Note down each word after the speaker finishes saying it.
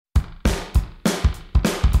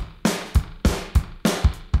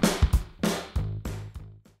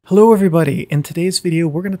Hello everybody, in today's video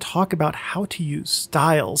we're going to talk about how to use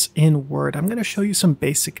styles in Word. I'm going to show you some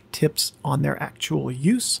basic tips on their actual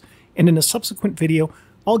use, and in a subsequent video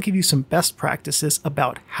I'll give you some best practices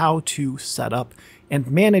about how to set up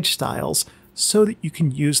and manage styles so that you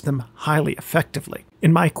can use them highly effectively.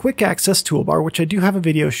 In my quick access toolbar, which I do have a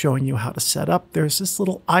video showing you how to set up, there's this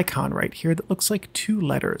little icon right here that looks like two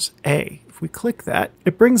letters, A. If we click that,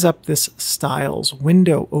 it brings up this styles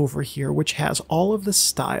window over here, which has all of the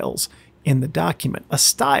styles in the document. A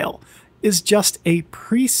style is just a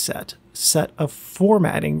preset set of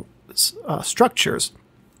formatting structures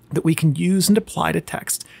that we can use and apply to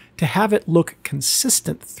text to have it look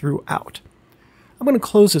consistent throughout. I'm going to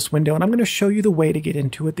close this window and I'm going to show you the way to get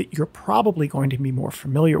into it that you're probably going to be more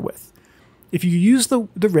familiar with. If you use the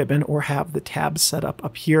ribbon or have the tabs set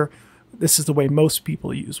up here, this is the way most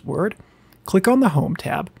people use Word. Click on the Home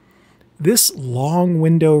tab. This long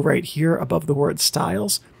window right here above the word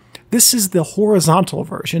Styles, this is the horizontal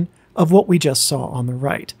version of what we just saw on the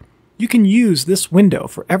right. You can use this window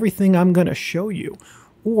for everything I'm going to show you,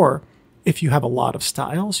 or if you have a lot of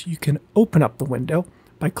styles, you can open up the window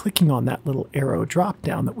by clicking on that little arrow drop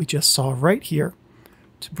down that we just saw right here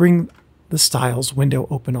to bring the styles window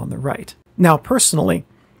open on the right. Now personally,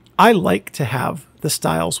 I like to have the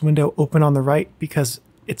styles window open on the right because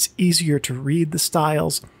it's easier to read the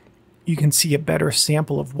styles. You can see a better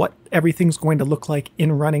sample of what everything's going to look like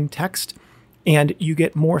in running text, and you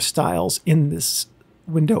get more styles in this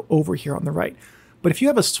window over here on the right. But if you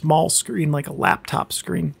have a small screen like a laptop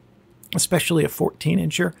screen, especially a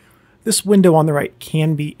 14-incher, this window on the right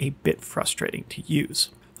can be a bit frustrating to use.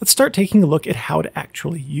 Let's start taking a look at how to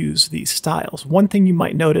actually use these styles. One thing you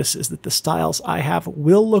might notice is that the styles I have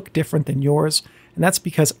will look different than yours, and that's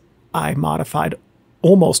because I modified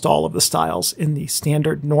almost all of the styles in the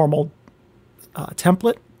standard normal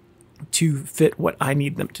template to fit what I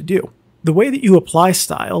need them to do. The way that you apply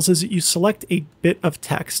styles is that you select a bit of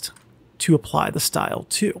text to apply the style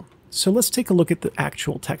to. So let's take a look at the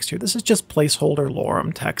actual text here. This is just placeholder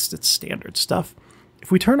lorem text. It's standard stuff.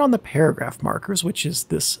 If we turn on the paragraph markers, which is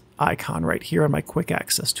this icon right here on my quick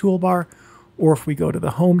access toolbar, or if we go to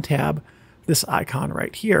the Home tab, this icon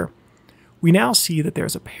right here, we now see that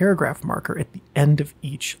there's a paragraph marker at the end of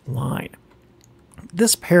each line.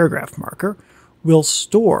 This paragraph marker will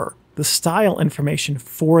store the style information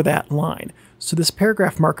for that line. So this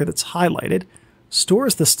paragraph marker that's highlighted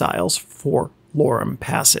stores the styles for lorem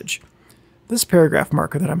passage. This paragraph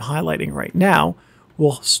marker that I'm highlighting right now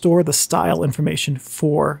will store the style information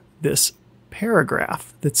for this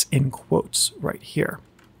paragraph that's in quotes right here.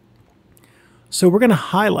 So we're going to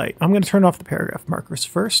highlight, I'm going to turn off the paragraph markers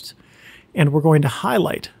first, and we're going to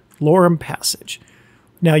highlight lorem passage.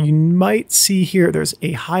 Now you might see here there's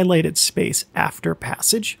a highlighted space after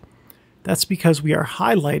passage. That's because we are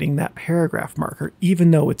highlighting that paragraph marker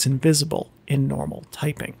even though it's invisible in normal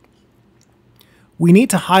typing. We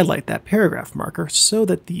need to highlight that paragraph marker so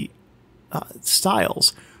that the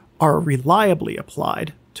styles are reliably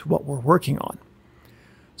applied to what we're working on.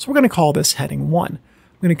 So we're going to call this heading 1. I'm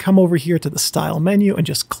going to come over here to the style menu and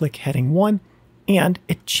just click heading 1, and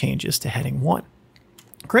it changes to heading 1.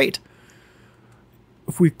 Great.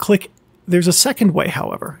 If we click, there's a second way,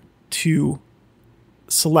 however, to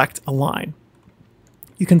select a line.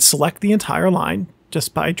 You can select the entire line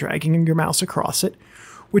just by dragging your mouse across it,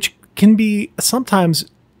 which can be sometimes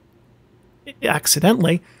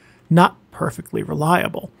accidentally not perfectly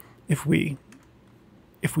reliable. If we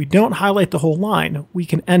don't highlight the whole line, we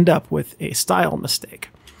can end up with a style mistake,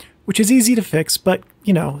 which is easy to fix, but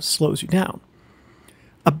slows you down.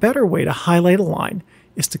 A better way to highlight a line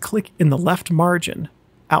is to click in the left margin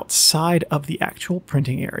outside of the actual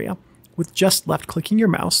printing area with just left clicking your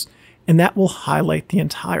mouse, and that will highlight the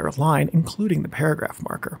entire line, including the paragraph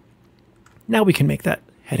marker. Now we can make that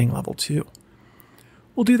heading level 2.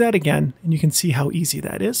 We'll do that again, and you can see how easy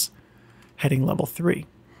that is. Heading level 3.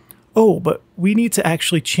 Oh, but we need to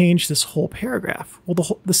actually change this whole paragraph.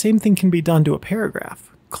 Well, the same thing can be done to a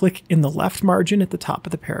paragraph. Click in the left margin at the top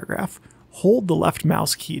of the paragraph, hold the left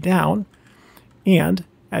mouse key down, and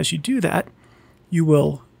as you do that, you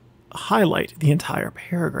will highlight the entire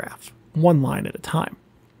paragraph, one line at a time.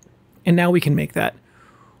 And now we can make that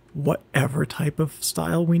whatever type of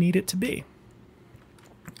style we need it to be.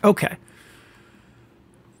 Okay,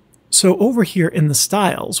 so over here in the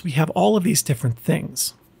styles, we have all of these different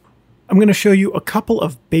things. I'm going to show you a couple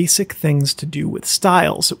of basic things to do with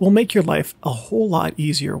styles that will make your life a whole lot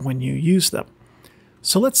easier when you use them.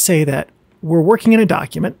 So let's say that we're working in a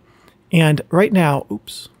document, and right now,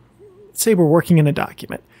 let's say we're working in a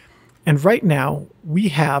document, and right now we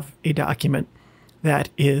have a document that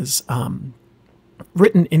is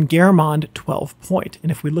written in Garamond 12 point.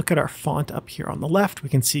 And if we look at our font up here on the left, we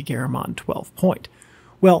can see Garamond 12 point.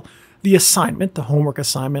 Well, the assignment, the homework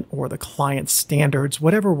assignment, or the client standards,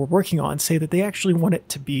 whatever we're working on, say that they actually want it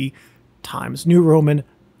to be Times New Roman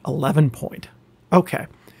 11 point. Okay,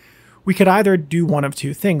 we could either do one of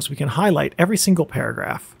two things. We can highlight every single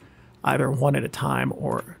paragraph, either one at a time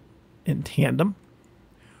or in tandem,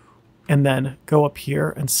 and then go up here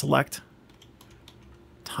and select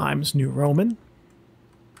Times New Roman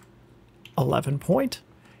 11 point,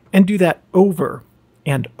 and do that over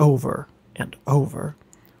and over and over.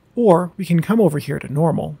 Or we can come over here to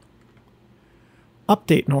normal,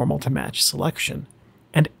 update normal to match selection,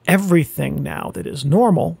 and everything now that is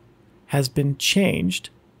normal has been changed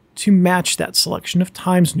to match that selection of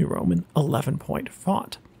Times New Roman 11 point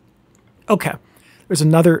font. Okay, there's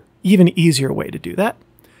another even easier way to do that.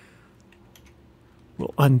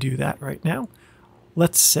 We'll undo that right now.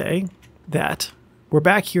 Let's say that we're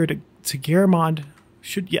back here to Garamond,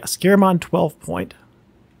 Garamond 12 point.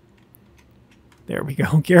 There we go,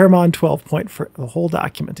 Garamond 12 point for the whole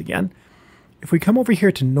document again. If we come over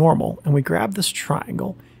here to normal and we grab this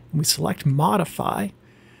triangle and we select modify,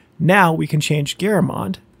 now we can change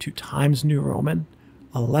Garamond to Times New Roman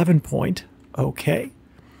 11 point, okay.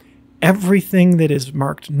 Everything that is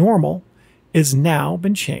marked normal is now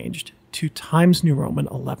been changed to Times New Roman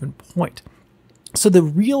 11 point. So the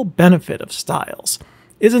real benefit of styles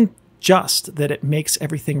isn't just that it makes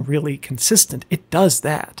everything really consistent. It does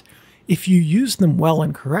that. If you use them well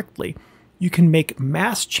and correctly, you can make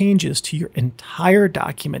mass changes to your entire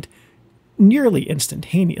document nearly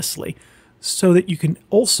instantaneously, so that you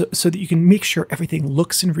can make sure everything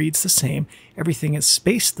looks and reads the same, everything is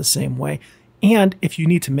spaced the same way, and if you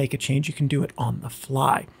need to make a change, you can do it on the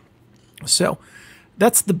fly. So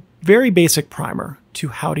that's the very basic primer to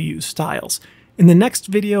how to use styles. In the next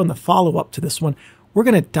video and the follow-up to this one, we're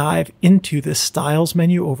going to dive into this styles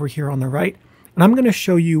menu over here on the right, and I'm going to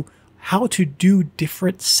show you how to do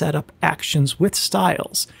different setup actions with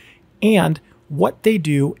styles and what they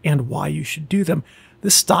do and why you should do them. The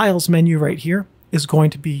styles menu right here is going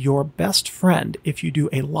to be your best friend if you do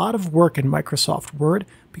a lot of work in Microsoft Word,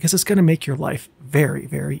 because it's going to make your life very,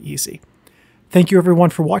 very easy. Thank you everyone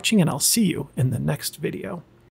for watching, and I'll see you in the next video.